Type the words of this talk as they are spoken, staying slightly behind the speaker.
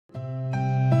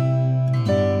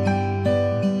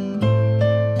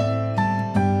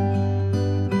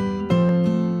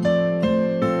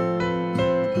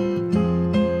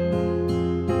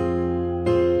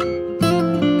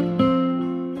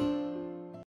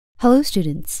Hello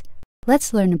students!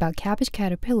 Let's learn about cabbage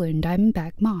caterpillar and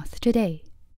diamondback moth today.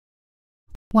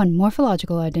 1.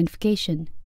 Morphological identification.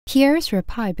 Hieris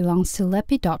rapi belongs to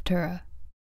Lepidoptera.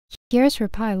 Hieris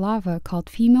rapi larvae, called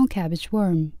female cabbage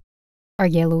worm, are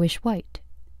yellowish-white,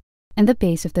 and the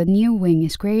base of the near wing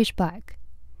is grayish-black.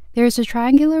 There is a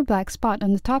triangular black spot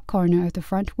on the top corner of the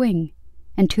front wing,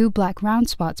 and 2 black round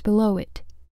spots below it.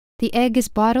 The egg is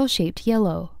bottle-shaped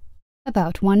yellow,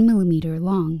 about 1 millimeter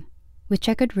long, with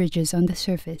checkered ridges on the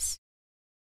surface.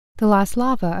 The last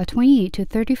larvae are 28 to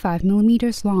 35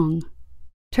 millimeters long,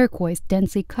 turquoise,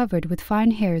 densely covered with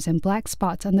fine hairs and black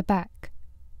spots on the back,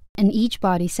 and each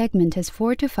body segment has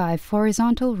 4 to 5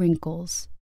 horizontal wrinkles.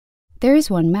 There is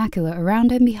 1 macula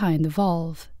around and behind the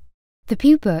valve. The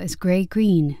pupa is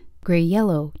gray-green,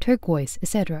 gray-yellow, turquoise,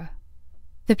 etc.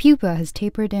 The pupa has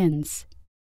tapered ends,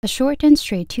 a short and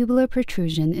straight tubular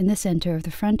protrusion in the center of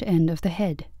the front end of the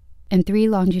head, and 3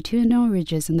 longitudinal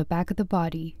ridges on the back of the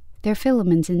body. There are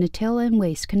filaments in the tail and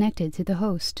waist connected to the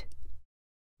host.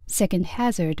 2nd,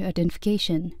 hazard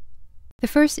identification. The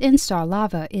first instar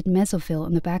larva eat mesophyll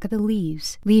on the back of the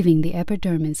leaves, leaving the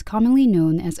epidermis, commonly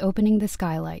known as opening the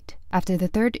skylight. After the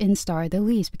 3rd instar, the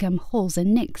leaves become holes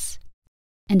and nicks,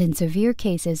 and in severe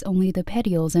cases only the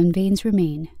petioles and veins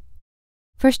remain.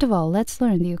 First of all, let's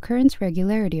learn the occurrence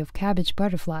regularity of cabbage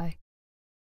butterfly.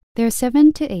 There are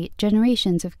 7 to 8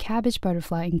 generations of cabbage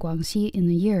butterfly in Guangxi in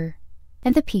a year,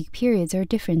 and the peak periods are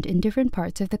different in different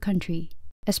parts of the country,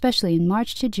 especially in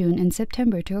March to June and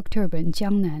September to October in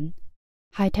Jiangnan.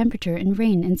 High temperature and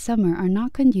rain in summer are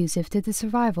not conducive to the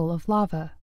survival of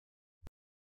larvae.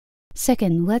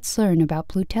 2nd, let's learn about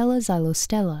Plutella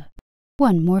xylostella.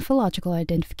 1. Morphological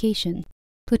identification.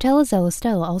 Plutella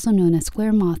xylostella, also known as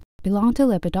square moth, belong to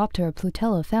Lepidoptera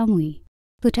plutella family.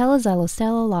 Plutella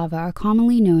xylostella larvae are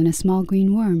commonly known as small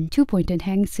green worm, 2-pointed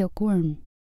hang silkworm.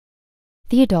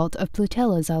 The adult of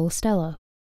Plutella xylostella,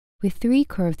 with 3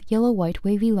 curved yellow-white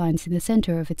wavy lines in the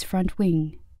center of its front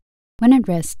wing. When at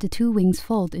rest, the 2 wings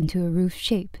fold into a roof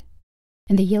shape,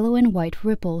 and the yellow and white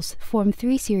ripples form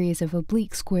 3 series of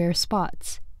oblique square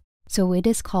spots, so it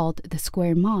is called the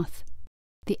square moth.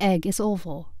 The egg is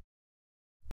oval,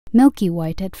 milky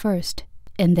white at first,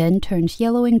 and then turns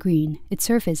yellow and green. Its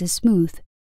surface is smooth.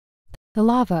 The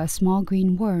larvae are small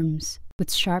green worms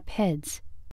with sharp heads,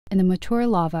 and the mature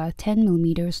larvae are 10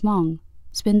 millimeters long,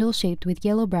 spindle-shaped with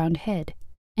yellow-brown head,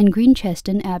 and green chest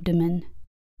and abdomen.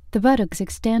 The buttocks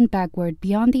extend backward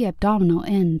beyond the abdominal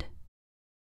end.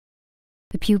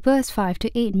 The pupa is 5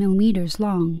 to 8 millimeters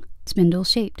long,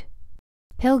 spindle-shaped,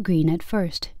 pale green at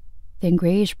first, then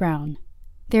grayish-brown.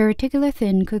 There are reticular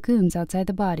thin cocoons outside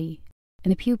the body,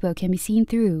 and the pupa can be seen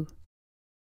through.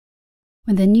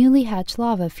 When the newly hatched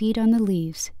larvae feed on the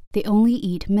leaves, they only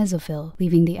eat mesophyll,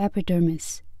 leaving the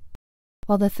epidermis,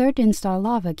 while the 3rd instar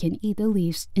larva can eat the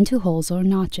leaves into holes or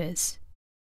notches.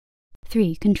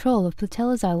 3. Control of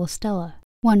Plutella xylostella.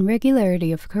 1.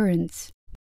 Regularity of occurrence.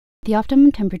 The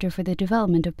optimum temperature for the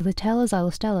development of Plutella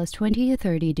xylostella is 20 to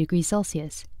 30 degrees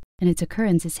Celsius, and its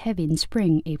occurrence is heavy in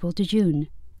spring, April to June,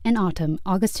 and autumn,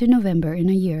 August to November in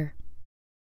a year.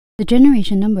 The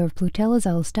generation number of Plutella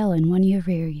xylostella in 1 year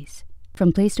varies,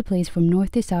 from place to place, from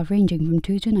north to south, ranging from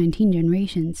 2 to 19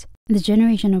 generations, and the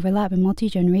generation overlap in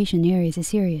multi-generation areas is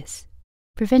serious.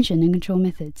 Prevention and control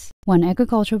methods. 1.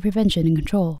 Agricultural prevention and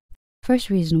control. First,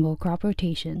 reasonable crop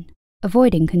rotation,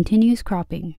 avoiding continuous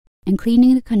cropping, and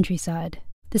cleaning the countryside.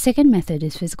 The 2nd method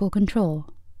is physical control.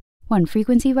 1.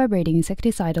 Frequency vibrating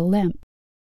insecticidal lamp.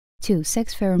 2.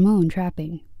 Sex pheromone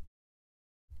trapping.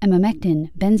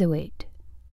 Amamectin benzoate,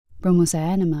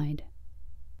 bromocyanamide,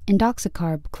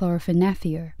 indoxacarb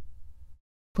chlorofenafir,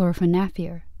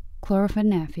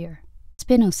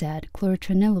 spinosad,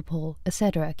 chlorotranilipol,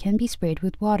 etc. can be sprayed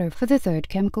with water for the 3rd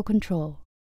chemical control.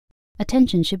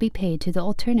 Attention should be paid to the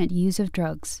alternate use of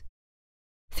drugs.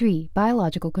 3.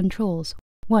 Biological controls.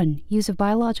 1. Use of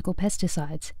biological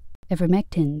pesticides,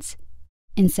 ivermectins,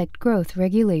 insect growth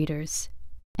regulators,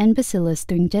 and Bacillus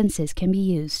thuringiensis can be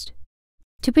used.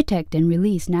 To protect and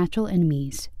release natural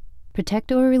enemies.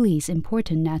 Protect or release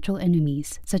important natural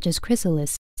enemies, such as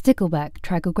chrysalis, stickleback,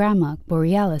 trichogramma,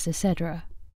 borealis, etc.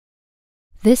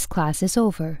 This class is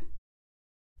over.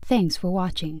 Thanks for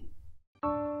watching.